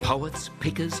Poets,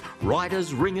 pickers,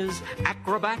 writers, ringers,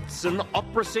 acrobats and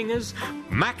opera singers.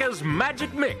 Macca's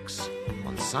Magic Mix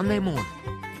on Sunday morning.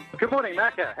 Good morning,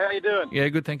 Macca. How are you doing? Yeah,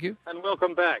 good, thank you. And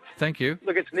welcome back. Thank you.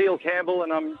 Look, it's Neil Campbell,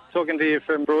 and I'm talking to you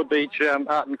from Broadbeach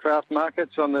Art and Craft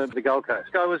Markets on the Gold Coast.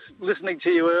 I was listening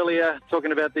to you earlier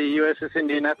talking about the USS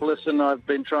Indianapolis, and I've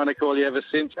been trying to call you ever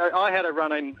since. I had a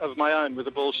run-in of my own with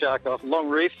a bull shark off Long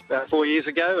Reef about 4 years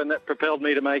ago, and that propelled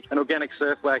me to make an organic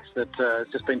surf wax that has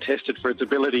just been tested for its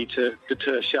ability to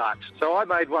deter sharks. So I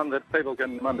made one that people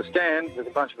can understand with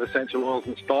a bunch of essential oils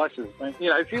and spices.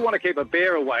 You know, if you want to keep a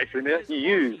bear away from you, you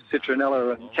use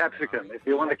citronella and capsicum. If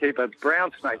you want to keep a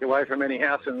brown snake away from any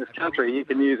house in this country, you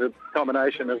can use a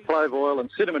combination of clove oil and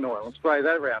cinnamon oil and spray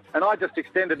that around. And I just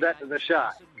extended that to the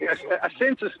shark. A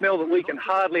sense of smell that we can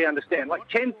hardly understand. Like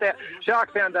 10,000,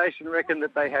 Shark Foundation reckon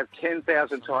that they have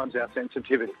 10,000 times our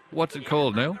sensitivity. What's it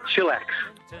called, Neil? Chillax.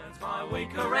 Turns my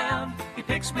week around. He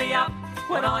picks me up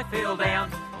when I feel down.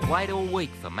 Wait all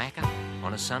week for Macca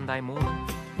on a Sunday morning.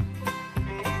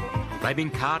 They've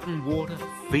been carting water,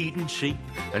 feeding sheep,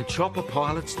 and chopper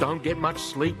pilots don't get much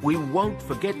sleep. We won't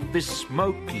forget this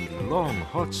smoky, long,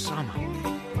 hot summer.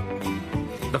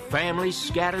 The family's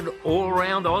scattered all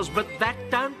around Oz, but that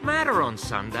don't matter on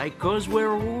Sunday, 'cause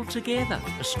we're all together,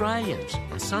 Australians,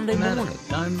 on Sunday morning.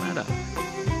 Don't matter.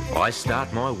 I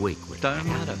start my week with Don't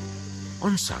matter.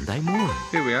 on Sunday morning.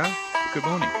 Here we are. Good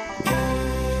morning.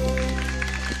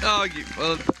 Oh,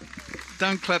 well,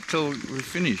 don't clap till we're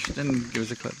finished. Then give us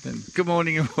a clap then. Good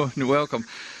morning and welcome.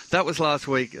 That was last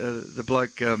week, the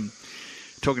bloke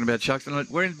talking about sharks. And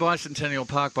we're in Bicentennial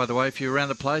Park, by the way. If you're around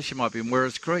the place, you might be in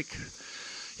Werris Creek.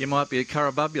 You might be at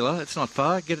Currabubula. It's not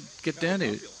far. Get down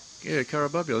here. Yeah,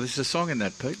 Currabubula. There's a song in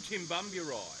that, Pete.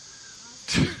 Timbumburai.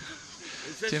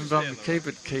 Keep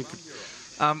it.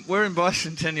 We're in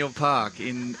Bicentennial Park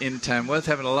in Tamworth,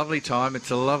 having a lovely time. It's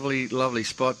a lovely, lovely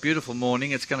spot. Beautiful morning.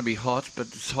 It's going to be hot, but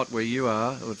it's hot where you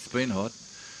are. Well, it's been hot.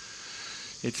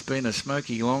 It's been a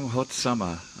smoky, long, hot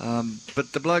summer.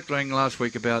 But the bloke rang last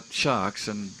week about sharks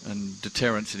and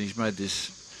deterrents, and he's made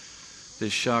this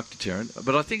shark deterrent.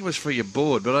 But I think it was for your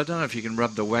board, but I don't know if you can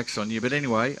rub the wax on you. But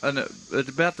anyway, and at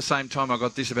about the same time I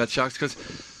got this about sharks, because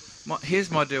here's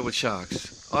my deal with sharks.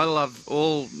 I love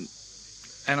all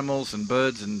animals and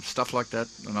birds and stuff like that,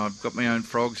 and I've got my own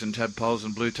frogs and tadpoles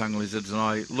and blue-tongue lizards, and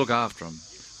I look after them.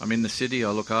 I'm in the city, I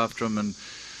look after them, and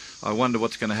I wonder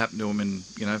what's going to happen to them in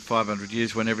 500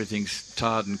 years when everything's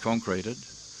tarred and concreted.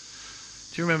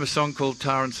 Do you remember a song called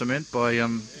Tar and Cement by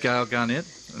Gail Garnett?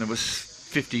 And it was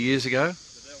 50 years ago.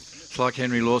 It's like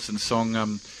Henry Lawson's song,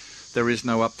 There Is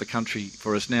No Up the Country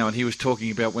for Us Now, and he was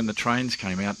talking about when the trains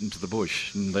came out into the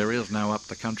bush, and there is no up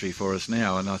the country for us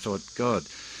now. And I thought, God,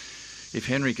 if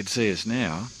Henry could see us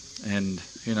now, and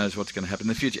who knows what's going to happen in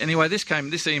the future. Anyway,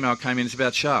 this email came in. It's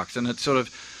about sharks, and it's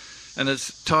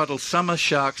titled "Summer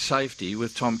Shark Safety"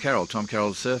 with Tom Carroll. Tom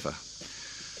Carroll, the surfer.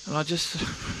 And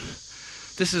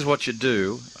this is what you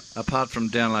do apart from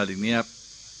downloading the app.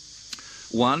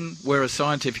 1, wear a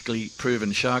scientifically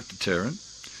proven shark deterrent.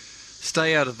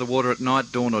 Stay out of the water at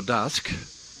night, dawn, or dusk.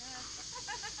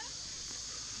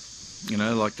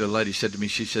 Like the lady said to me,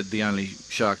 she said the only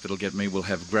shark that'll get me will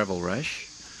have gravel rash.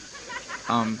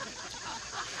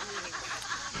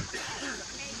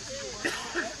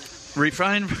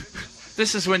 Refrain.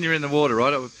 This is when you're in the water,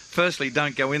 right? Firstly,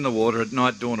 don't go in the water at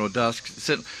night, dawn or dusk.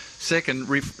 Second,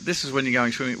 this is when you're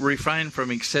going swimming. Refrain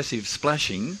from excessive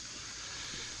splashing.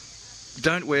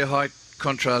 Don't wear high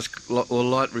contrast or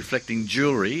light reflecting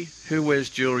jewellery. Who wears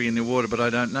jewellery in the water? But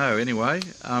I don't know. Anyway,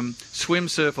 swim,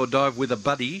 surf or dive with a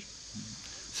buddy.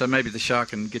 So maybe the shark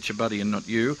can get your buddy and not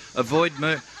you. Avoid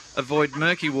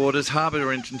murky waters,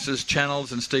 harbour entrances,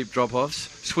 channels and steep drop-offs.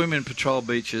 Swim in patrol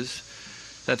beaches.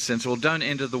 That's sensible. Don't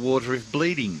enter the water if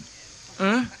bleeding.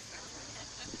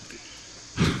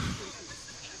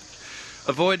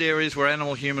 Avoid areas where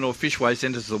animal, human or fish waste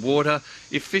enters the water.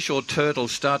 If fish or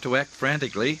turtles start to act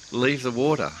frantically, leave the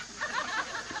water.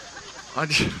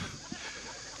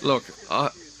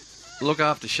 Look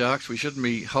after sharks. We shouldn't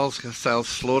be wholesale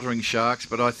slaughtering sharks,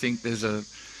 but I think there's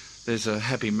a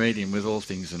happy medium with all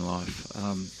things in life.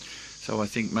 So I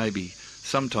think maybe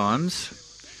sometimes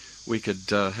we could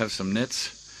have some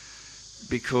nets,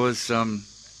 because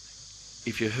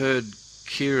if you heard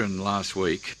Kieran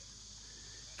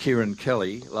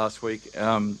Kelly last week,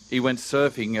 he went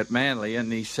surfing at Manly,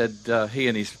 and he said he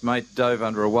and his mate dove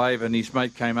under a wave, and his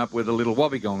mate came up with a little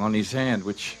wobbegong on his hand,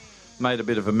 which made a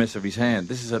bit of a mess of his hand.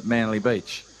 This is at Manly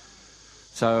Beach.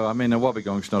 So, a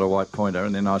wobbegong's not a white pointer,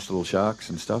 and they're nice little sharks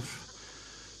and stuff.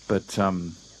 But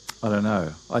I don't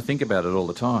know. I think about it all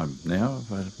the time now.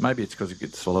 Maybe it's because it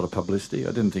gets a lot of publicity.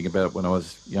 I didn't think about it when I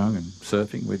was young and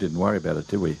surfing. We didn't worry about it,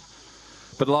 did we?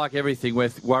 But like everything,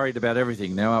 we're worried about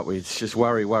everything now, aren't we? It's just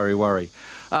worry, worry, worry.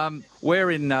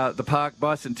 We're in the park,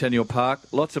 Bicentennial Park.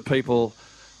 Lots of people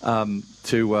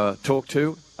to talk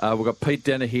to. We've got Pete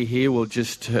Dennehy here. We'll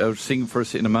just sing for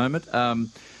us in a moment.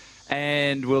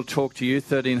 And we'll talk to you,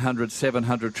 1300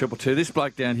 700 222. This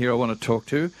bloke down here I want to talk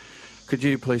to. Could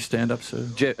you please stand up, sir?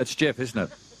 Jeff, it's Jeff, isn't it?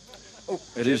 Oh,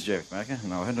 it is Jeff Macca.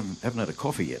 No, I haven't had a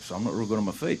coffee yet, so I'm not real good on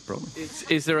my feet, probably.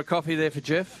 Is there a coffee there for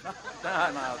Jeff?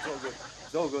 No, it's all good.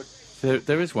 It's all good.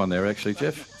 There is one there, actually,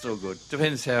 Jeff. It's all good.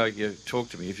 Depends how you talk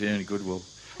to me, if you're any good, Will.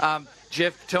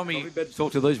 Jeff, tell me... Probably better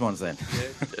talk to these ones then.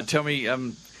 Tell me,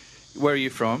 where are you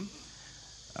from?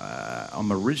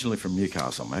 I'm originally from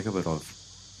Newcastle, Macca, but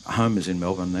home is in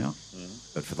Melbourne now.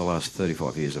 But for the last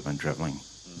 35 years I've been travelling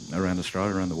around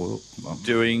Australia, around the world.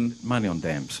 Doing? Mainly on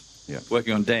dams, yeah.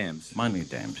 Working on dams? Mainly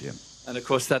dams, yeah. And, of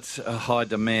course, that's a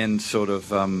high-demand sort of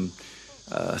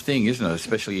thing, isn't it?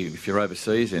 Especially if you're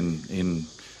overseas in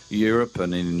Europe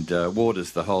and in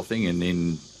waters, the whole thing, and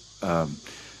in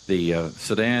the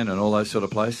Sudan and all those sort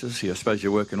of places. I suppose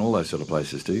you work in all those sort of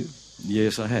places, do you?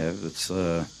 Yes, I have. It's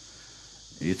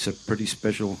a pretty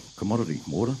special commodity,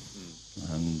 water.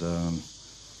 And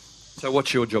so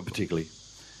what's your job particularly?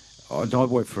 I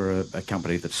work for a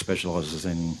company that specialises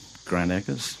in ground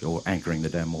anchors, or anchoring the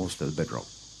dam walls to the bedrock.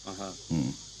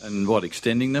 And what,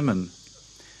 extending them? And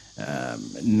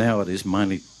now it is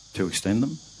mainly to extend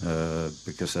them,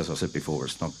 because, as I said before,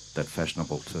 it's not that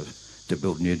fashionable to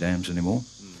build new dams anymore.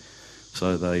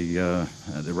 So they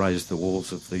raise the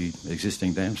walls of the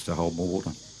existing dams to hold more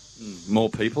water. More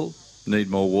people need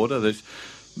more water. There's,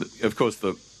 of course,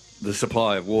 the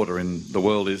supply of water in the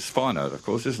world is finite, of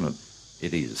course, isn't it?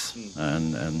 It is.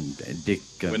 And Dick...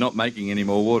 we're not making any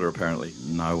more water, apparently.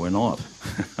 No, we're not.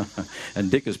 And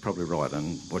Dick is probably right,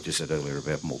 and what you said earlier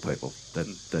about more people, that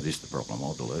is the problem,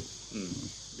 I believe.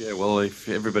 Yeah, well, if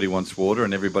everybody wants water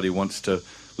and everybody wants to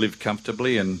live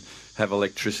comfortably and have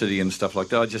electricity and stuff like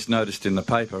that, I just noticed in the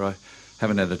paper, I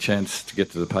haven't had a chance to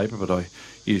get to the paper, but I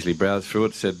usually browse through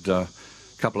it, said a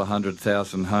couple of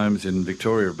 100,000 homes in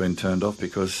Victoria have been turned off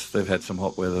because they've had some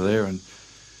hot weather there. And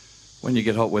when you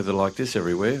get hot weather like this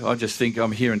everywhere, I just think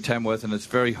I'm here in Tamworth and it's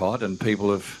very hot and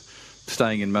people are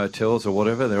staying in motels or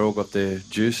whatever. They've all got their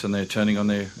juice and they're turning on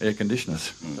their air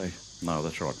conditioners. No,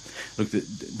 that's right. Look,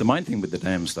 the main thing with the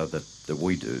dams, though, that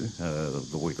we do,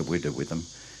 the work that we do with them,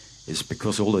 is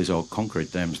because all these old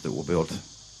concrete dams that were built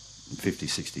 50,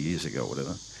 60 years ago,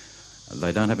 whatever,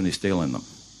 they don't have any steel in them.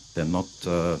 They're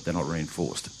not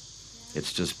reinforced.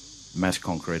 It's just mass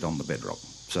concrete on the bedrock.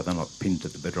 So they're not pinned to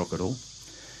the bedrock at all.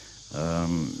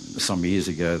 Some years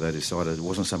ago they decided it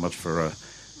wasn't so much for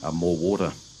a more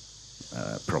water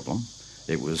problem.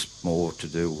 It was more to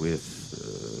do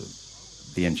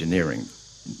with the engineering.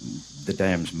 The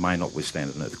dams may not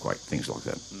withstand an earthquake, things like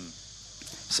that.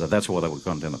 So that's why they were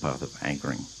gone down the path of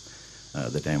anchoring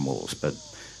the dam walls. But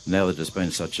now that it's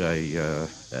been such a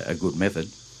good method,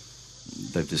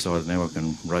 they've decided now we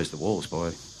can raise the walls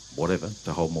by whatever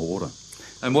to hold more water.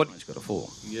 And what? It's got to fall.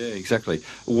 Yeah, exactly.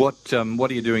 What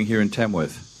are you doing here in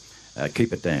Tamworth?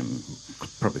 Keep It Dam,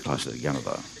 probably closer to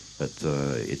Gunnerborough. But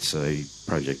it's a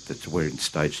project that we're in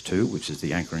stage 2, which is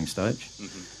the anchoring stage.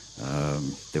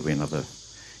 There'll be another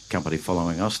company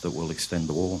following us that will extend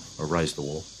the wall or raise the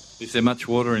wall. Is there much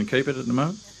water in Keep It at the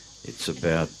moment? It's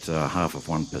about half of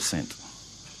 1%.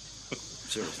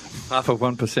 Seriously. Half of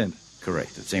 1%?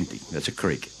 Correct. It's empty. It's a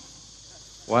creek.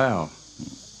 Wow.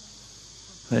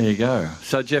 There you go.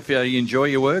 So, Jeff, you enjoy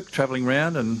your work, travelling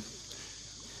around and...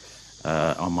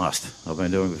 I must. I've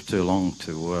been doing it for too long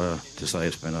to say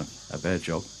it's been a bad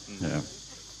job. Yeah.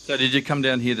 So did you come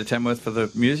down here to Tamworth for the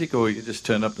music, or you just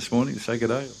turned up this morning to say good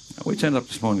day? We turned up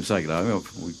this morning to say good day.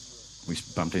 We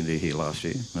bumped into you here last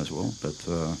year as well,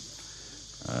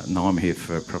 but now I'm here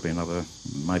for probably another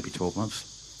maybe 12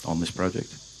 months on this project.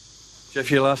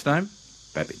 Jeff, your last name?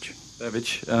 Babbage.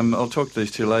 Babbage. I'll talk to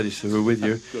these two ladies who are with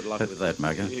you. Good luck with that,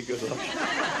 Macca. Yeah, good luck.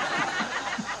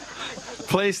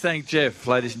 Please thank Jeff,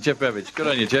 ladies, and Jeff Babbage. Good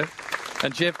on you, Jeff.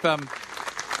 And Jeff,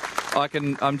 I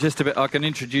can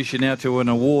introduce you now to an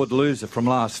award loser from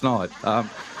last night.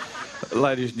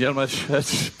 Ladies and gentlemen,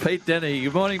 it's Pete Dennehy.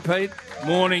 Good morning, Pete.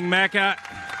 Morning, Macca.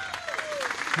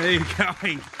 How you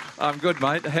going? I'm good,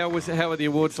 mate. How were the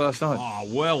awards last night? Oh,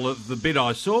 well, the bit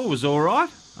I saw was all right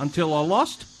until I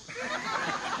lost.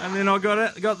 And then I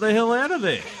got the hell out of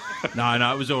there.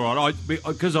 No, it was all right.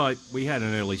 Because we had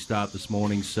an early start this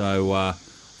morning, so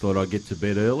thought I'd get to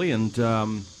bed early, and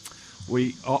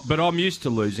But I'm used to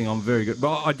losing. I'm very good.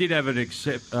 But I did have an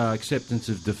acceptance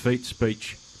of defeat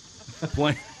speech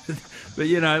planned. But,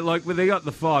 like when they got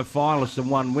the 5 finalists and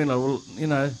 1 winner, well,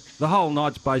 the whole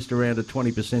night's based around a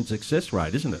 20% success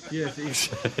rate, isn't it? Yes.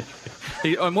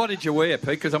 And what did you wear, Pete?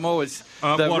 Because I'm always...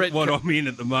 what I'm in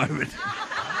at the moment.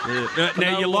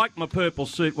 Now, you like my purple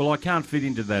suit. Well, I can't fit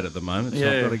into that at the moment, so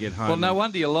I've got to get home. Well, no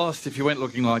wonder you lost if you went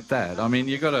looking like that. I mean,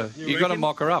 you got to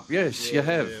mock her up. Yes, you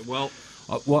have. Yeah. Well,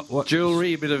 what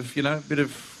jewellery, a bit of.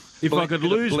 If I could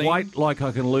lose weight like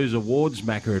I can lose awards,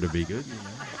 Macca, it'd be good.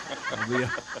 It'd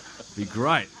be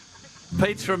great.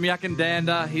 Pete's from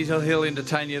Yackandandah. He'll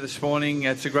entertain you this morning.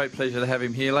 It's a great pleasure to have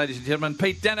him here, ladies and gentlemen.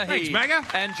 Pete Dennehy. Thanks, Macca.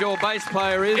 And your bass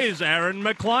player is Aaron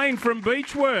McLean from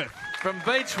Beechworth. From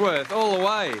Beechworth, all the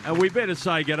way. And we better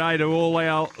say g'day to all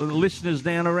our listeners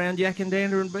down around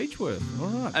Yackandandah and Beechworth. All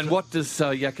right. And what does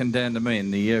Yackandandah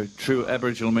mean, the true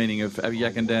Aboriginal meaning of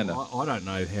Yackandandah? I don't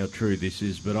know how true this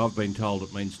is, but I've been told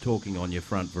it means talking on your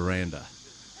front veranda.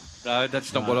 No,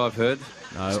 that's not what I've heard.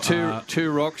 No, it's two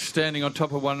rocks standing on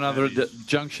top of one another at the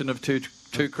junction of two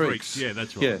creeks. Yeah,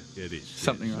 that's right. Yeah, it is.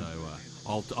 Something right.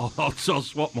 So I'll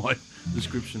swap my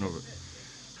description of it.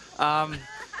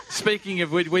 Speaking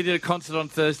of, we did a concert on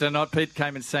Thursday night. Pete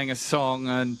came and sang a song,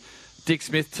 and Dick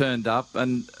Smith turned up.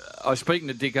 And I was speaking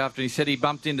to Dick after, and he said he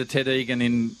bumped into Ted Egan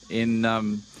in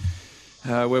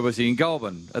where was he? In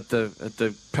Goulburn at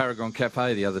the Paragon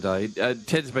Cafe the other day.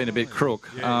 Ted's been a bit crook.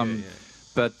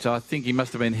 But I think he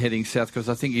must have been heading south because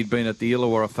I think he'd been at the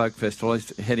Illawarra Folk Festival.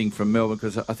 He's heading from Melbourne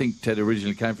because I think Ted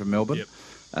originally came from Melbourne. Yep.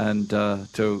 And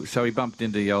so he bumped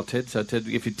into the old Ted. So Ted,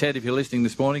 if you're listening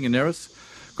this morning in Neris,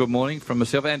 good morning from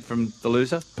myself and from the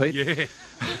loser, Pete. Yeah.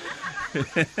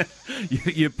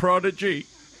 you prodigy.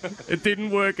 It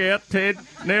didn't work out, Ted.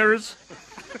 Neris.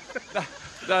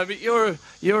 No, but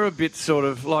you're a bit sort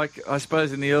of like, I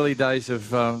suppose, in the early days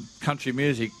of country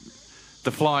music, the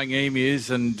Flying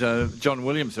Emus and John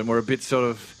Williamson were a bit sort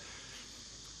of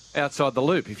outside the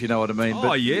loop, if you know what I mean.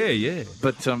 Oh, yeah.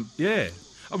 But, yeah.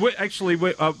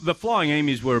 The Flying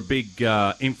Emus were a big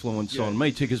influence on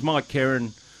me, too, because Mike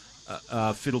Kerrin,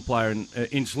 fiddle player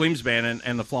in Slim's band,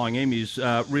 and the Flying Emus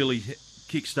really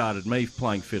kick-started me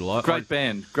playing fiddle. Great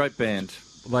band.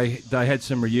 They had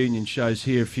some reunion shows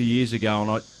here a few years ago,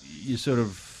 and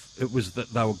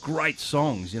they were great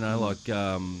songs, like...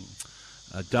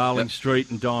 Darling Street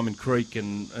and Diamond Creek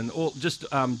and all just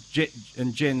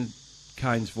Jen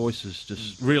Kane's voices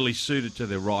just really suited to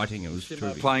their writing. It was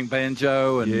terrific. Playing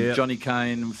banjo and Johnny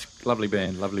Kane. It was lovely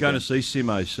band. Going to see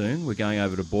Simo soon. We're going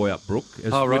over to Boyup Brook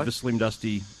with the Slim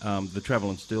Dusty, the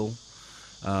Travelling Still,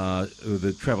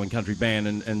 the Travelling Country Band,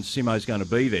 and Simo's going to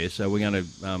be there, so we're going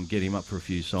to get him up for a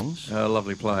few songs.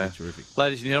 Lovely player. Terrific.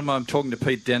 Ladies and gentlemen, I'm talking to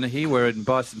Pete Dennehy. We're in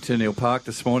Bicentennial Park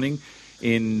this morning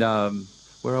in...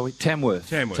 where are we?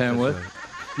 Tamworth.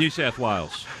 New South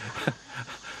Wales.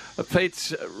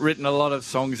 Pete's written a lot of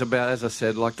songs about, as I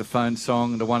said, like the phone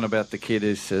song, the one about the kid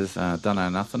who says, don't know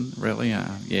nothing, really?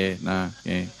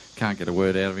 Can't get a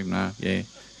word out of him, no,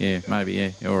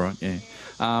 maybe, all right,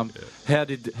 How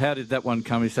did that one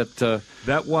come? Is that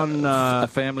that one a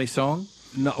family song?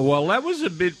 No, well, that was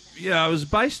a bit, it was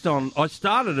based on, I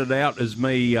started it out as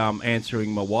me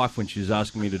answering my wife when she was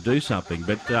asking me to do something,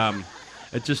 but...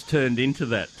 it just turned into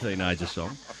that teenager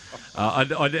song. I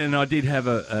did have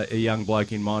a young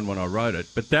bloke in mind when I wrote it,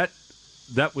 but that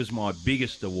was my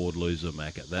biggest award loser,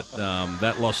 Macca.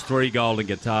 That lost 3 golden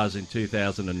guitars in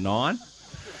 2009,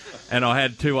 and I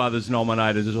had 2 others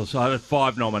nominated as well. So I had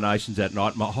 5 nominations that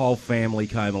night. My whole family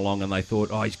came along and they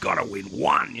thought, he's got to win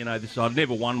one. I'd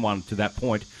never won one to that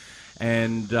point.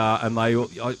 And I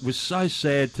was so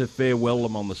sad to farewell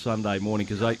them on the Sunday morning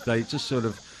because they just sort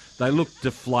of... They looked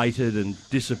deflated and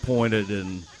disappointed,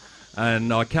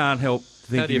 and I can't help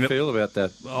thinking... How do you feel about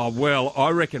that? Oh, well, I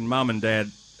reckon Mum and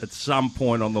Dad, at some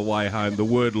point on the way home, the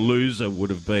word loser would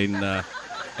have been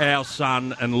our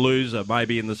son and loser,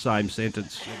 maybe in the same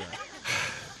sentence.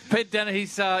 Pete Dennehy,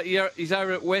 he's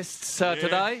over at West's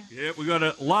today. Yeah, we've got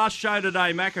a last show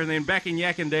today, Macca, and then back in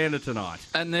Yackandandah tonight.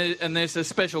 And there's a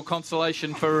special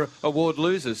consolation for award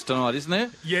losers tonight, isn't there?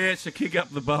 Yeah, it's a kick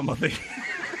up the bum, I think.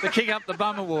 The Kick Up the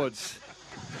Bum Awards.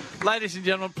 Ladies and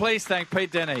gentlemen, please thank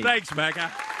Pete Dennehy. Thanks,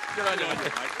 Macca. Good on you.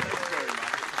 Thanks very much.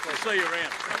 I'll see you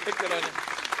around. Good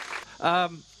on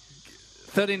you.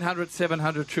 1300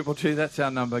 700 222, that's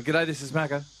our number. G'day, this is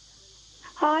Macca.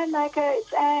 Hi, Macca.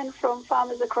 It's Anne from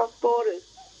Farmers Across Borders.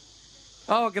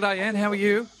 Oh, g'day, Anne. How are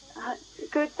you?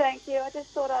 Good, thank you. I just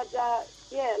thought I'd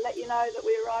let you know that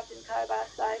we arrived in Cobar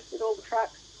safe with all the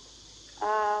trucks.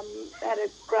 Had a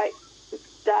great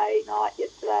night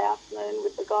yesterday afternoon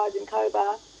with the guys in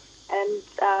Cobar, and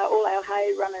all our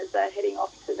hay runners are heading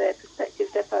off to their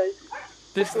respective depots.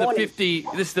 This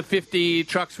is the 50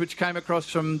 trucks which came across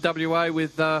from WA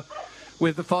with the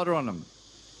fodder on them.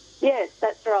 Yes,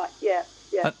 that's right. Yeah.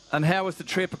 And how was the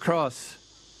trip across?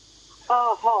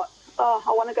 Oh, hot. Oh,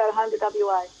 I want to go home to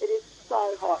WA. It is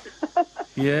so hot.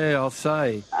 Yeah, I'll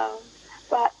say.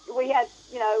 But we had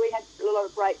a lot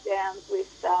of breakdowns with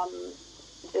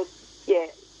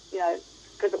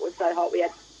because it was so hot. We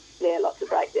had lots of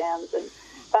breakdowns,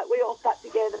 but we all stuck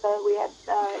together. We had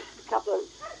a couple of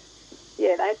they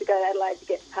had to go to Adelaide to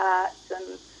get parts,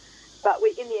 but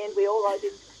in the end we all rode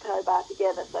into Cobar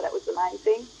together, so that was the main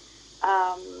thing.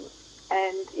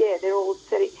 They're all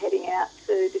heading out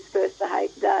to disperse the hay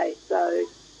today, so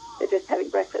they're just having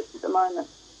breakfast at the moment.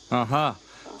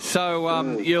 So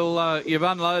you've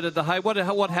unloaded the hay.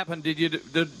 What happened? Did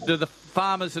the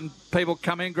farmers and people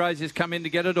come in, graziers come in to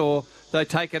get it, or they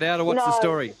take it out, or what's the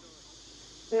story?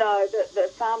 No, the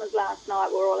farmers last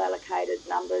night were all allocated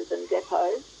numbers and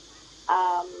depots,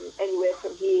 anywhere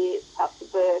from here up to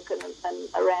Burke and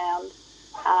around,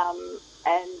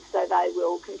 and so they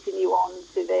will continue on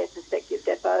to their respective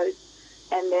depots,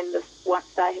 and then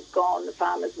once they have gone, the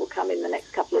farmers will come in the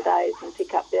next couple of days and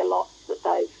pick up their lots that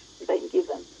they've been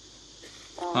given.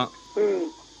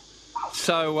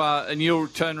 So, and you'll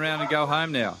turn around and go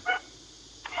home now?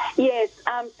 Yes,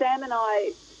 Sam and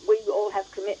I, we all have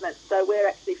commitments, so we're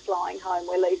actually flying home.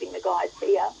 We're leaving the guys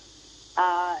here,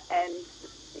 and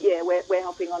we're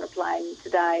hopping on a plane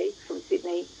today from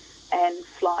Sydney and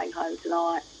flying home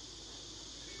tonight.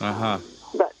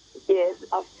 But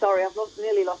I'm sorry, I've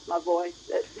nearly lost my voice.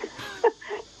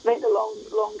 It's been a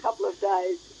long couple of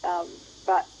days,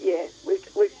 but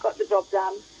we've got the job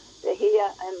done. They're here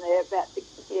and they're about to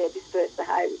disperse the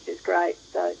hay, which is great.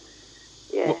 So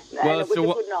it was a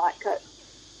good night.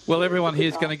 Well, everyone here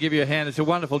is going to give you a hand. It's a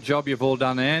wonderful job you've all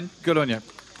done, Anne. Good on you.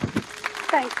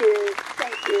 Thank you.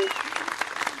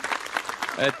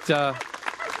 It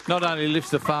not only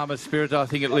lifts the farmer's spirit, I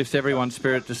think it lifts everyone's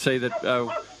spirit to see that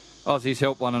Aussies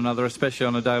help one another, especially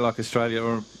on a day like Australia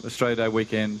or Australia Day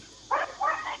weekend.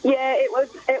 Yeah, it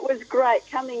was great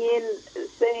coming in,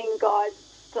 seeing guys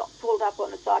pulled up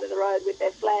on the side of the road with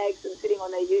their flags and sitting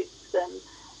on their utes and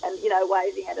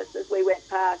waving at us as we went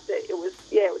past. It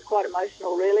was quite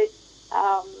emotional, really.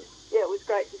 It was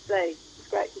great to see.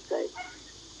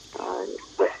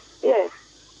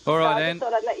 All right, I Anne.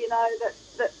 just thought I'd let you know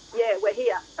that we're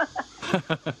here.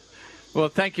 Well,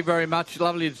 thank you very much.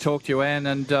 Lovely to talk to you, Anne.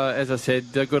 And as I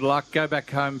said, good luck. Go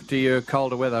back home to your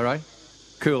colder weather, eh?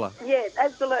 Cooler. Yes,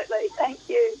 absolutely. Thank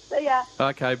you. See ya.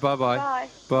 Okay, bye-bye. Bye.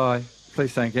 Bye.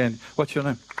 Please thank Anne. What's your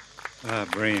name?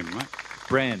 Bram, mate.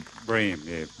 Bram,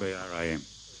 yeah, B-R-A-M.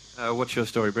 what's your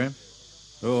story, Bram?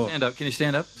 Oh. Stand up. Can you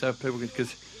stand up so people can...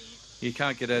 Because you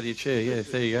can't get out of your chair. Yeah,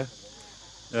 there you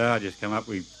go. I just come up.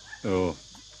 The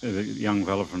young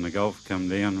fella from the Gulf come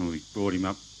down and we brought him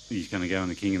up. He's going to go in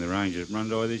the King of the Ranges at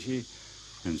Rundai this year.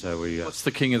 And so we... What's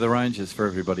the King of the Ranges for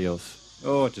everybody else?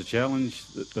 Oh, it's a challenge,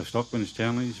 the Stockman's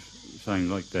Challenge. Same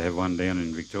like they have one down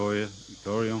in Victoria.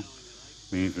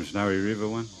 Me from Snowy River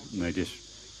one. And they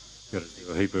just got to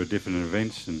do a heap of different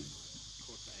events and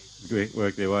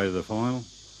work their way to the final.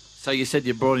 So you said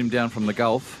you brought him down from the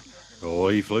Gulf? Oh,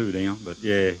 he flew down, but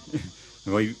yeah.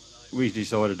 we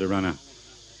decided to run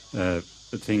a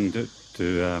thing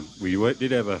we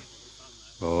did have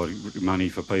money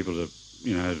for people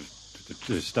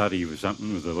to study with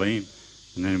something with the land,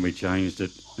 and then we changed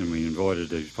it and we invited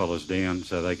these fellas down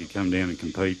so they could come down and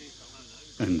compete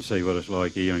and see what it's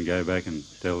like here and go back and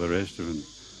tell the rest of them.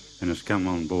 And it's come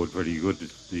on board pretty good,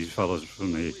 these fellas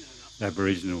from the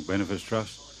Aboriginal Benefits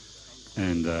Trust,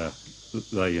 and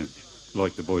they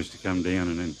like the boys to come down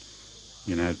and then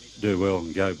do well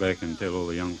and go back and tell all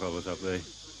the young fellas up there.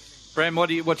 Bram,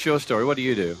 what's your story? What do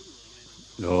you do?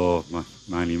 Oh,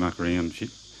 mainly muck around.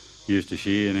 Used to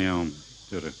shear, now I'm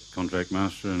sort of contract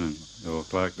mastering or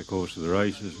clerk the course of the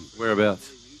races.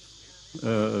 Whereabouts?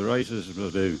 The races I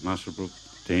do Muswellbrook,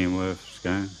 Tamworth,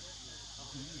 Scone.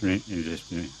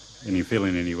 And you fill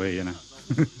in anywhere,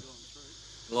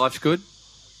 Life's good?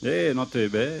 Yeah, not too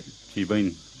bad. You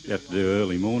have to do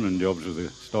early morning jobs with the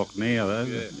stock now, though.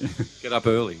 Yeah. Get up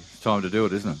early. It's time to do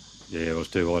it, isn't it? Yeah, it was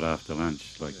too hot after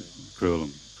lunch, cruel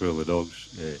the dogs.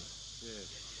 Yeah.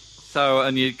 So,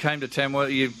 and you came to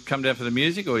Tamworth, you come down for the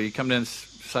music, or you come down to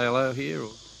say hello here?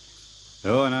 Or?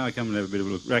 Oh, no, I come and have a bit of a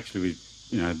look. Actually, we,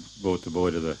 brought the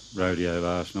boy to the rodeo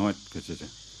last night because it's a...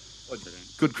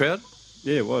 Good crowd?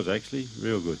 Yeah, it was actually.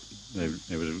 Real good.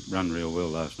 It was run real well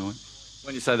last night.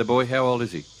 When you say the boy, how old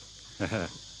is he? I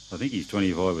think he's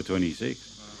 25 or 26.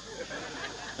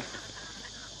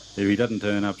 if he doesn't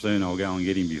turn up soon, I'll go and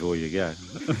get him before you go.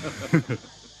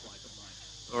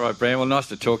 All right, Bram. Well, nice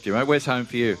to talk to you, mate. Where's home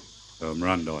for you?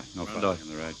 Murundai, not far down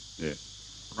the road. Yeah.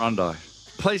 Murundai.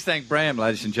 Please thank Bram,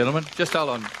 ladies and gentlemen. Just hold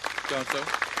on. Go on, sir.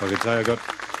 I could say I got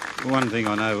one thing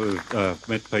I know.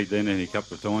 Met Pete then a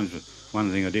couple of times. But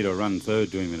one thing I did, I run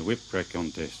third to him in a whip track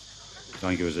contest. I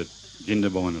think it was at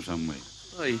Jindabyne or somewhere.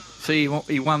 Oh, so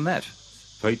he won that?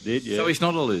 Pete did, yeah. So he's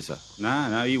not a loser?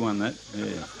 No, he won that.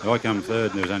 Yeah. I come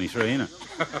third and there was only 3 in it.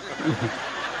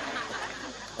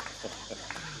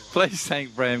 Please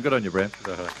thank Bram. Good on you, Bram.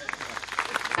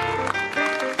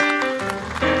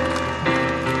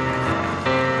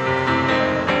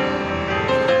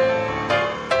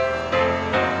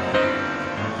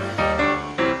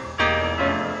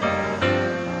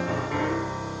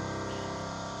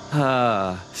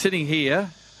 Sitting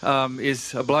here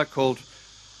is a bloke called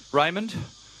Raymond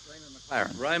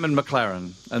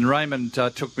McLaren. And Raymond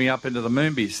took me up into the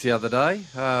Moonbies the other day,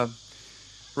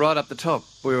 right up the top.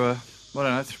 We were, I don't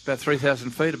know, about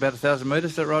 3,000 feet, about 1,000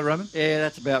 metres. Is that right, Raymond? Yeah,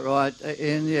 that's about right.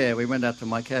 And yeah, we went up to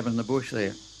my cabin in the bush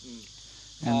there.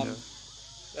 And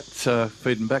that's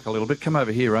feeding back a little bit. Come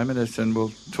over here, Raymond, and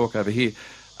we'll talk over here.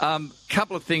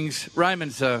 Couple of things.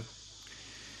 Raymond's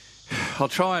I'll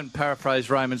try and paraphrase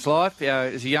Raymond's life.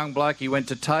 As a young bloke, he went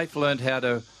to TAFE, learned how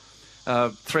to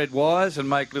thread wires and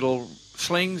make little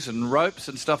slings and ropes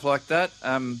and stuff like that.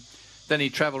 Then he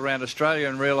travelled around Australia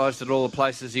and realised that all the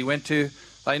places he went to,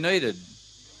 they needed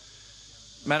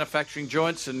manufacturing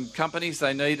joints and companies.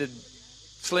 They needed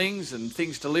slings and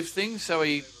things to lift things.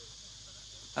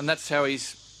 And that's how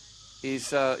his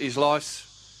life's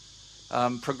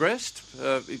progressed.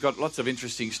 He's got lots of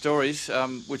interesting stories,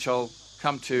 which I'll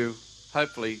come to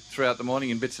hopefully throughout the morning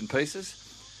in bits and pieces.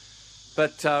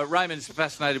 But Raymond's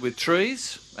fascinated with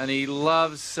trees and he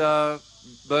loves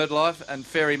bird life and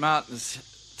fairy martins.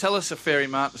 Tell us a fairy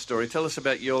martin story. Tell us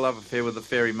about your love affair with the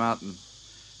fairy martin.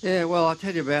 yeah, well, I'll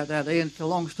tell you about that, Ian. It's a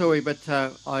long story, but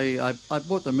I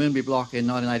bought the Moonby block in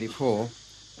 1984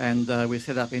 and we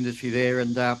set up industry there,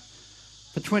 and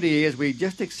for 20 years we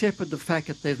just accepted the fact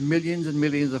that there's millions and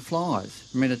millions of flies.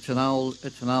 I mean, it's an old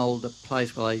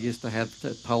place where they used to have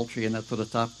poultry and that sort of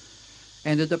stuff.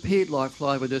 And it appeared like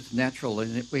flies were just natural.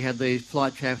 And we had these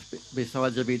fly traps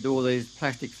beside every door, these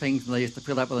plastic things, and they used to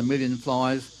fill up with 1 million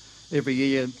flies every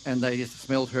year, and they used to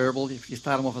smell terrible if you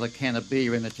start them off with a can of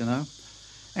beer in it, you know.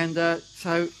 And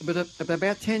but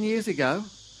about 10 years ago,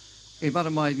 in one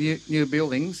of my new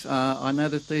buildings, I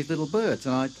noticed these little birds,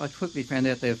 and I quickly found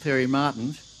out they're fairy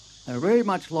martins. They're very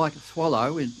much like a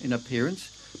swallow in appearance,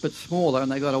 but smaller,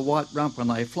 and they've got a white rump when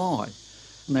they fly.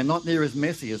 And they're not near as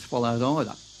messy as swallows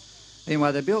either.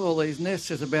 Anyway, they built all these nests.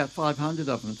 There's about 500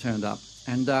 of them turned up.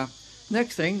 And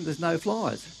next thing, there's no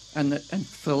flies. And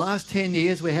for the last 10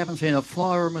 years, we haven't seen a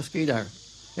fly or a mosquito.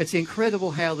 It's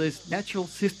incredible how these natural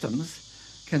systems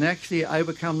can actually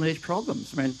overcome these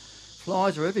problems. I mean,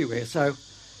 flies are everywhere. So,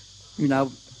 you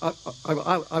know,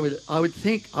 I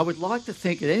would like to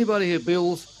think that anybody who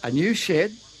builds a new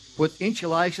shed with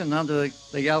insulation under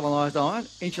the galvanised iron,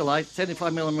 insulate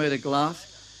 75mm glass,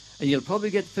 and you'll probably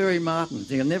get fairy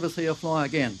martins. You'll never see a fly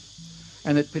again.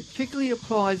 And it particularly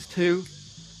applies to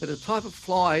the type of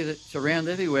fly that's around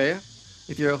everywhere,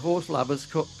 if you're a horse lover, it's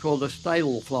called a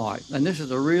stable fly. And this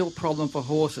is a real problem for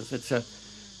horses.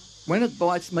 When it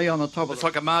bites me on the top of... It's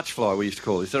like a march fly, we used to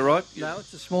call it. Is that right? No,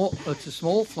 it's a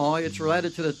small fly. It's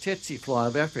related to the tsetse fly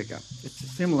of Africa. It's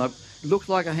similar. It looks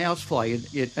like a house fly,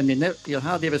 you'll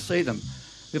hardly ever see them.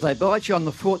 If they bite you on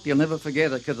the foot, you'll never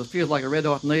forget it because it feels like a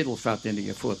red-hot needle stuffed into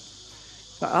your foot.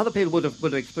 Other people would have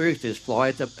experienced this fly.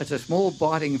 It's a small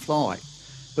biting fly,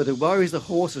 but it worries the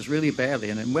horses really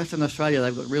badly. And in Western Australia,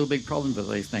 they've got real big problems with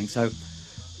these things. So,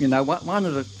 you know, one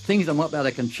of the things I might be able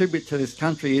to contribute to this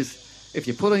country is if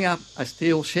you're putting up a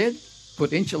steel shed,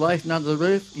 put insulation under the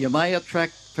roof, you may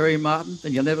attract fairy martins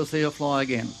and you'll never see a fly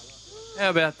again.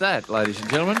 How about that, ladies and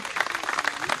gentlemen?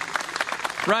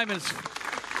 Raymond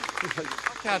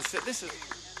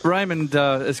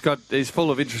is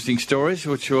full of interesting stories,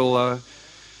 which will...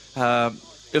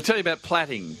 he'll tell you about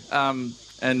plaiting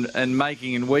and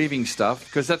making and weaving stuff,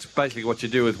 because that's basically what you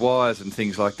do with wires and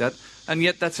things like that. And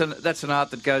yet that's an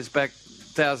art that goes back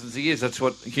thousands of years. That's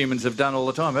what humans have done all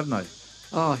the time, haven't they?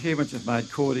 Oh, humans have made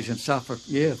cordage and stuff for,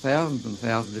 thousands and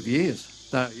thousands of years.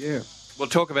 So, yeah. We'll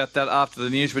talk about that after the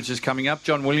news, which is coming up.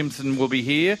 John Williamson will be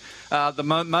here. The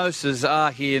Moses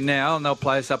are here now, and they'll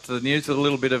play us up to the news with a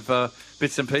little bit of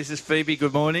bits and pieces. Phoebe,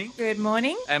 good morning. Good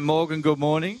morning. And Morgan, good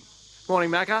morning. Morning,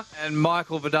 Macca. And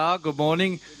Michael Vidal, good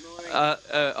morning. Good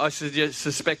morning. I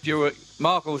suspect you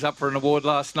Michael was up for an award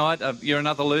last night. You're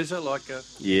another loser,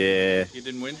 Yeah. you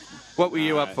didn't win. What were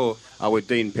you up for? With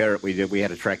Dean Perrott, we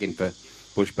had a track in for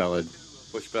Bush Ballad.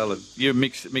 Bush Ballad. You're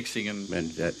mixing and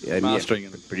mastering.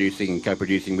 And producing and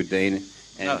co-producing with Dean.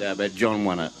 And but John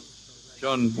won it.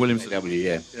 John Williamson.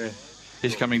 Yeah.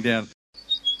 He's coming down.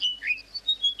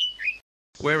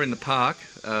 We're in the park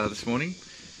this morning,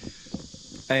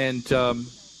 and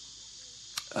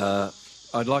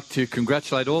I'd like to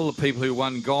congratulate all the people who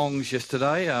won gongs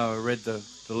yesterday. I read the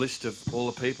list of all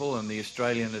the people and the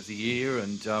Australian of the Year,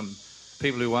 and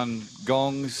people who won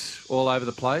gongs all over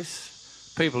the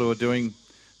place, people who are doing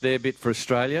their bit for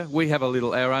Australia. We have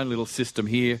our own little system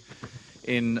here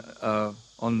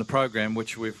on the program,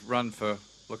 which we've run for,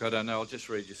 I don't know, I'll just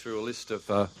read you through a list of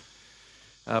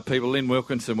people. Lynn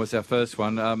Wilkinson was our first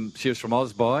one. She was from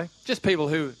Ausbuy. Just people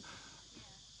who,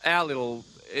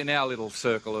 in our little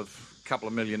circle of a couple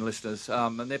of million listeners,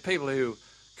 and they're people who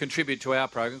contribute to our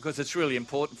program, because it's really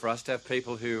important for us to have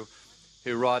people who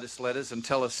write us letters and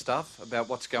tell us stuff about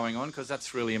what's going on, because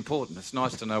that's really important. It's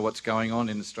nice to know what's going on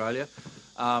in Australia,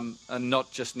 and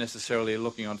not just necessarily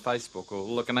looking on Facebook or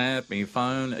looking at my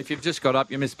phone. If you've just got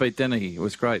up, you missed Pete Dennehy. It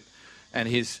was great. And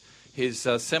his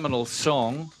seminal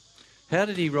song, how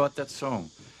did he write that song?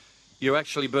 You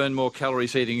actually burn more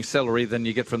calories eating celery than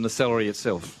you get from the celery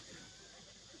itself.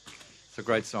 It's a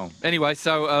great song. Anyway,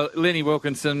 so Lenny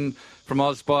Wilkinson from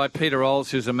Ausbuy, Peter Oles,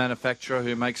 who's a manufacturer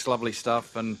who makes lovely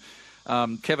stuff, and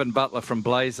Kevin Butler from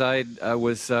Blaze Aid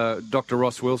was Dr.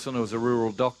 Ross Wilson, who was a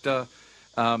rural doctor.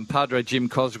 Padre Jim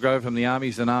Cosgrove from the Army,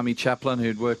 he's an Army chaplain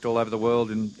who'd worked all over the world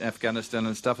in Afghanistan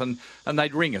and stuff, and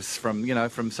they'd ring us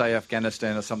from say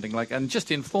Afghanistan or something like, and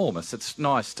just inform us. It's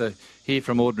nice to hear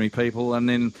from ordinary people. And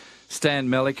then Stan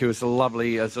Melick, who was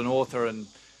lovely as an author and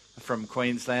from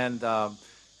Queensland,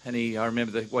 and I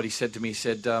remember what he said to me. He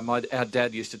said, our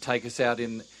dad used to take us out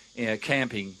in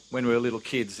camping when we were little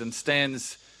kids, and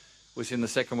Stan's was in the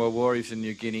Second World War. He was in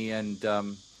New Guinea,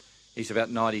 and he's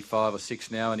about 95 or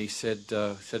 6 now, and he said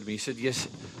to me, yes,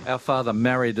 our father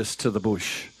married us to the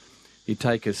bush. He'd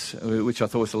take us, which I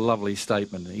thought was a lovely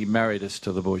statement. He married us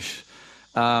to the bush.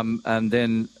 And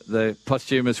then the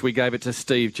posthumous, we gave it to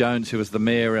Steve Jones, who was the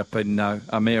mayor up in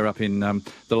the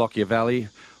Lockyer Valley.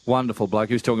 Wonderful bloke.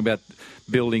 He was talking about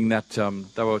building that.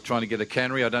 They were trying to get a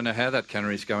cannery. I don't know how that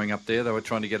cannery is going up there. They were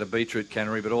trying to get a beetroot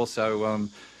cannery, but also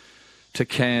to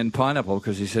can pineapple,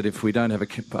 because he said if we don't have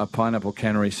a pineapple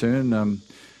cannery soon,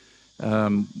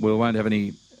 we won't have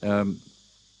any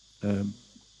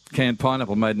canned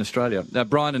pineapple made in Australia. Now,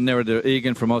 Brian and Nerida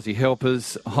Egan from Aussie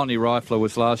Helpers. Honey Reifler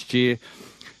was last year.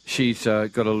 She's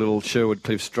got a little Sherwood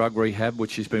Cliffs drug rehab,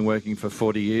 which she's been working for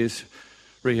 40 years.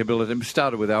 Rehabilitating.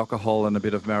 Started with alcohol and a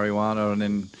bit of marijuana, and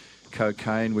then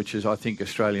cocaine, which is, I think,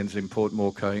 Australians import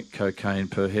more cocaine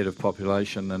per head of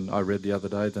population than I read the other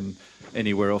day than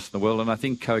anywhere else in the world. And I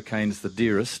think cocaine's the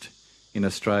dearest in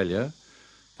Australia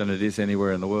than it is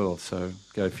anywhere in the world. So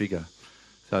go figure.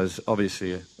 So there's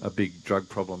obviously a big drug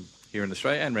problem here in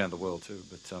Australia and around the world too.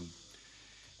 But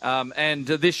and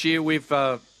this year we've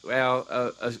our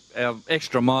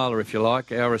extra miler, if you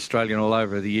like, our Australian all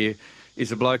over the year, is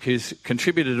a bloke who's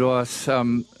contributed to us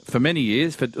for many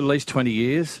years, for at least 20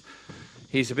 years.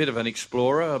 He's a bit of an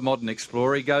explorer, a modern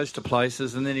explorer. He goes to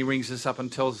places and then he rings us up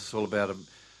and tells us all about him.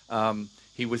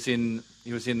 He was in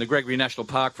the Gregory National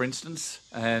Park, for instance,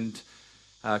 and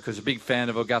because a big fan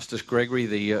of Augustus Gregory,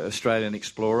 the Australian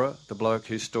explorer, the bloke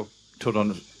who stood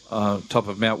on top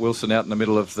of Mount Wilson out in the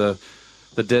middle of the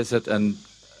desert and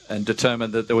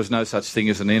determined that there was no such thing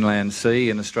as an inland sea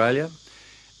in Australia.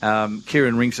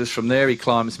 Kieran rings us from there. He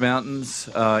climbs mountains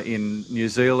in New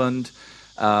Zealand.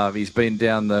 He's been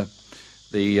down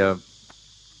in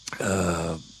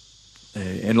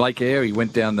Lake Eyre. He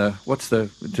went down to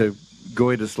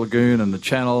Goyder's Lagoon and the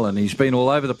Channel, and he's been all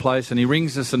over the place, and he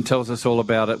rings us and tells us all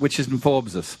about it, which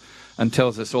informs us and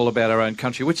tells us all about our own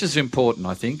country, which is important,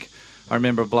 I think. I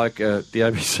remember a bloke at the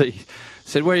ABC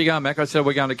said, "Where are you going, Mac?" I said,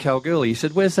 "We're going to Kalgoorlie." He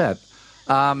said, "Where's that?"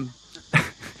 And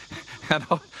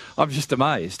I'm just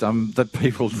amazed that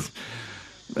people...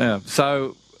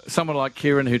 So someone like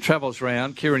Kieran, who travels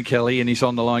around, Kieran Kelly, and he's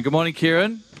on the line. Good morning,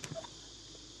 Kieran.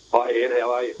 Hi, Ed.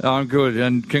 How are you? I'm good,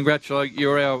 and congratulations.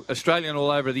 You're our Australian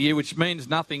all over the year, which means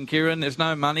nothing, Kieran. There's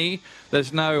no money.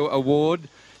 There's no award.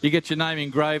 You get your name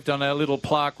engraved on our little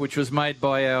plaque, which was made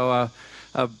by our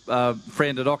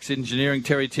friend at Ox Engineering,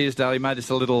 Terry Tearsdale. He made us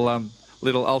a little...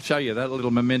 I'll show you that, a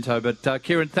little memento. But,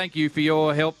 Kieran, thank you for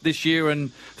your help this year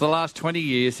and for the last 20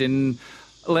 years in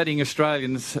letting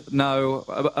Australians know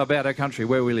about our country,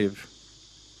 where we live.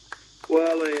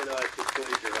 Well, it's a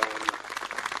pleasure.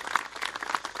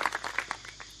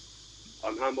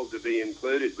 I'm humbled to be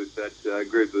included with that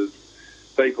group of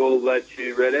people that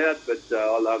you read out. But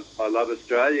I love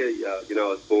Australia. I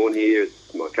was born here.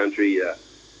 It's my country.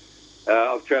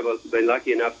 I've been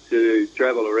lucky enough to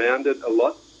travel around it a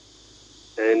lot,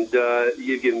 and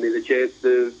you've given me the chance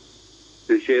to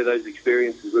share those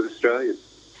experiences with Australians.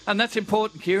 And that's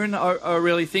important, Kieran. I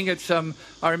really think it's.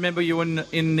 I remember you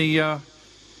in the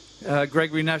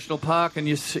Gregory National Park, and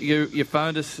you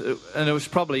phoned us, and it was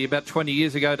probably about 20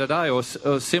 years ago today, or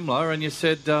similar, and you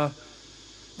said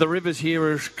the rivers here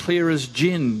are as clear as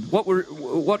gin.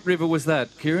 What river was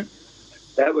that, Kieran?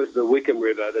 That was the Wickham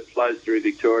River that flows through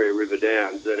Victoria River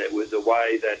Downs, and it was a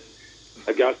way that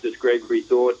Augustus Gregory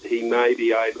thought he may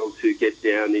be able to get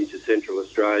down into Central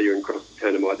Australia and cross the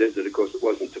Tanami Desert. Of course, it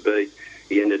wasn't to be.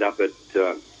 He ended up at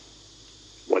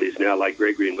what is now Lake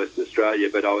Gregory in Western Australia,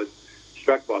 but I was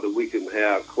struck by the Wickham,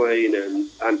 how clean and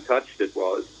untouched it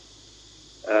was.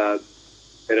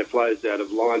 And it flows out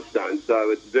of limestone,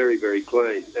 so it's very, very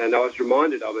clean. And I was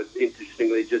reminded of it,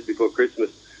 interestingly, just before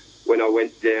Christmas, when I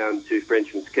went down to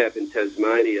Frenchman's Cap in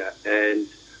Tasmania and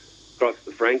crossed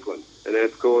the Franklin. And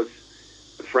of course,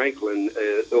 the Franklin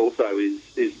also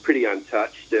is pretty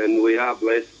untouched, and we are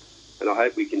blessed, and I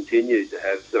hope we continue to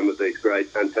have some of these great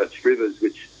untouched rivers,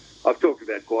 which I've talked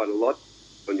about quite a lot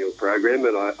on your program,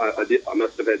 and I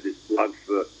must have had this love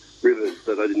for rivers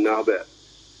that I didn't know about.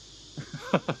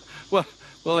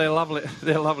 Well, they're lovely.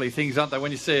 They're lovely things, aren't they?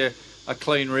 When you see a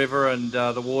clean river and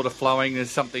the water flowing, there's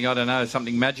something, I don't know,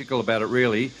 something magical about it,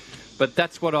 really. But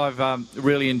that's what I've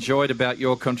really enjoyed about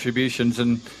your contributions,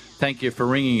 and thank you for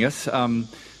ringing us.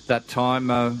 That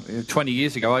time, 20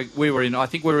 years ago, I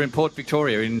think we were in Port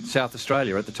Victoria in South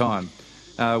Australia at the time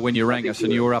when you rang us,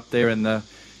 and you were up there in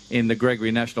the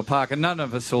Gregory National Park, and none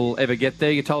of us will ever get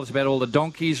there. You told us about all the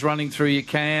donkeys running through your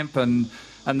camp and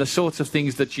the sorts of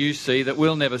things that you see that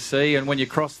we'll never see, and when you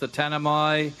cross the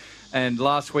Tanami. And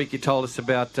last week you told us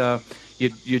about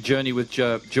your journey with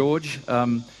George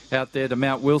out there to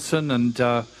Mount Wilson, and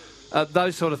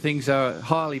those sort of things are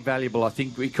highly valuable, I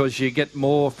think, because you get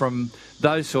more from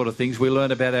those sort of things. We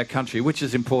learn about our country, which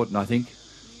is important, I think.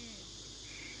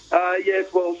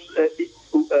 Yes, well,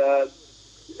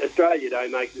 Australia Day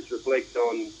makes us reflect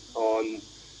on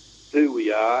who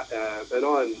we are, and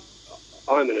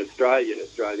I'm an Australian.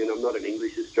 I'm not an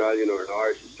English Australian or an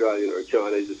Irish Australian or a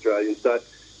Chinese Australian. So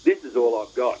this is all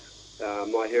I've got.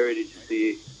 My heritage is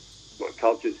here. My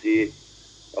culture's here.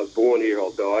 I was born here.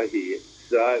 I'll die here.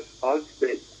 So I've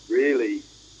spent really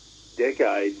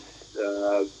decades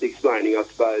explaining, I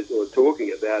suppose, or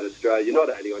talking about Australia, not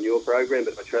only on your program,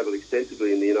 but I travel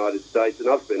extensively in the United States, and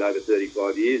I've spent over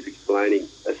 35 years explaining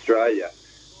Australia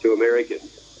to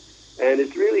Americans. And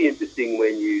it's really interesting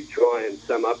when you try and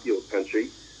sum up your country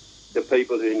to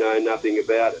people who know nothing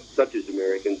about it, such as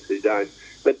Americans who don't.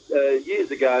 But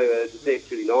years ago,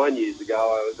 actually 9 years ago,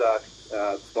 I was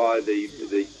asked by the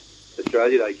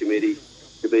Australia Day Committee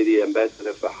to be the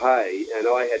ambassador for Hay, and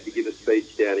I had to give a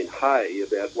speech down in Hay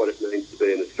about what it means to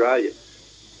be an Australian.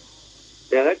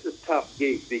 Now, that's a tough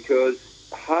gig because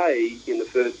Hay, in the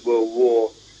First World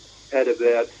War, had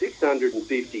about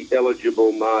 650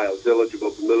 eligible males, eligible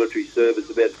for military service.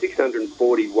 About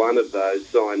 641 of those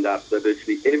signed up, so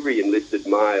virtually every enlisted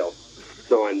male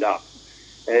signed up.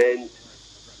 And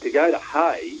to go to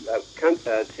Hay, a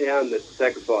town that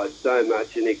sacrificed so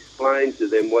much, and explain to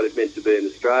them what it meant to be an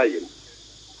Australian,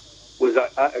 was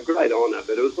a great honour,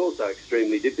 but it was also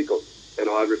extremely difficult. And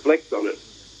I reflect on it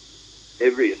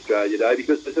every Australia Day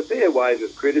because there's a fair wave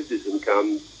of criticism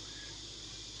comes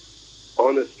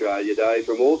on Australia Day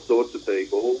from all sorts of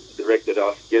people, directed,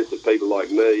 I guess, at people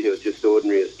like me who are just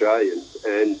ordinary Australians.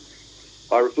 And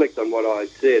I reflect on what I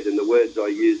said, and the words I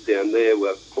used down there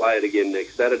were "play it again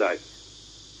next Saturday."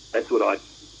 That's what I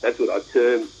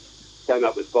termed, came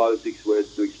up with 5 or 6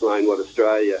 words to explain what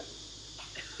Australia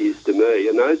is to me.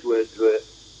 And those words were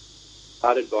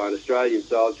uttered by an Australian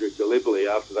soldier at Gallipoli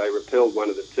after they repelled one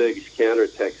of the Turkish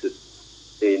counterattacks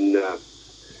in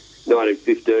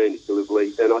 1915 at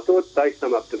Gallipoli. And I thought they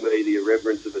sum up to me the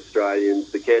irreverence of Australians,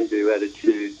 the can-do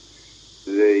attitude,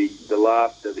 the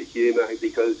laughter, the humour,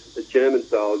 because a German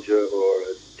soldier or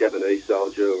a Japanese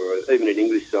soldier or even an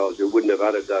English soldier wouldn't have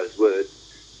uttered those words.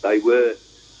 They were,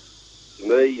 to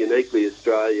me, uniquely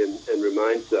Australian and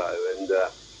remain so.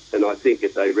 And I think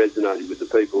that they resonated with the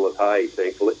people of Hay,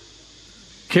 thankfully.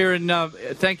 Kieran,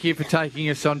 thank you for taking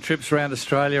us on trips around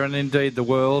Australia and indeed the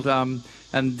world.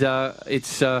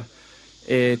 It's to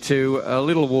a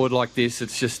little award like this,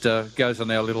 it's just goes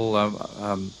on our little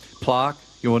plaque,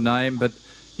 your name, but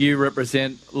you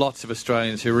represent lots of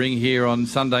Australians who ring here on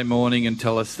Sunday morning and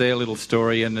tell us their little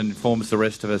story and informs the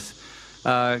rest of us.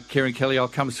 Kieran Kelly, I'll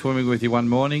come swimming with you one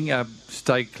morning.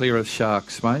 Stay clear of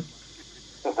sharks, mate.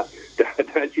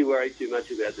 Don't you worry too much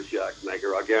about the sharks,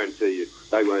 Macca. I guarantee you,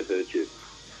 they won't hurt you.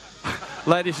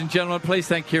 Ladies and gentlemen, please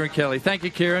thank Kieran Kelly. Thank you,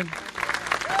 Kieran.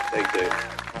 Thanks, Dave.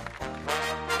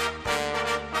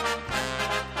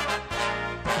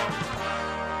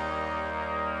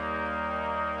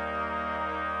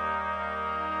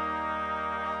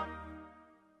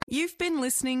 You've been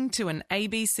listening to an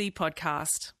ABC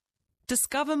podcast.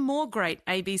 Discover more great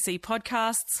ABC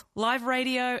podcasts, live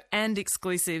radio and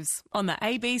exclusives on the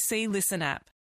ABC Listen app.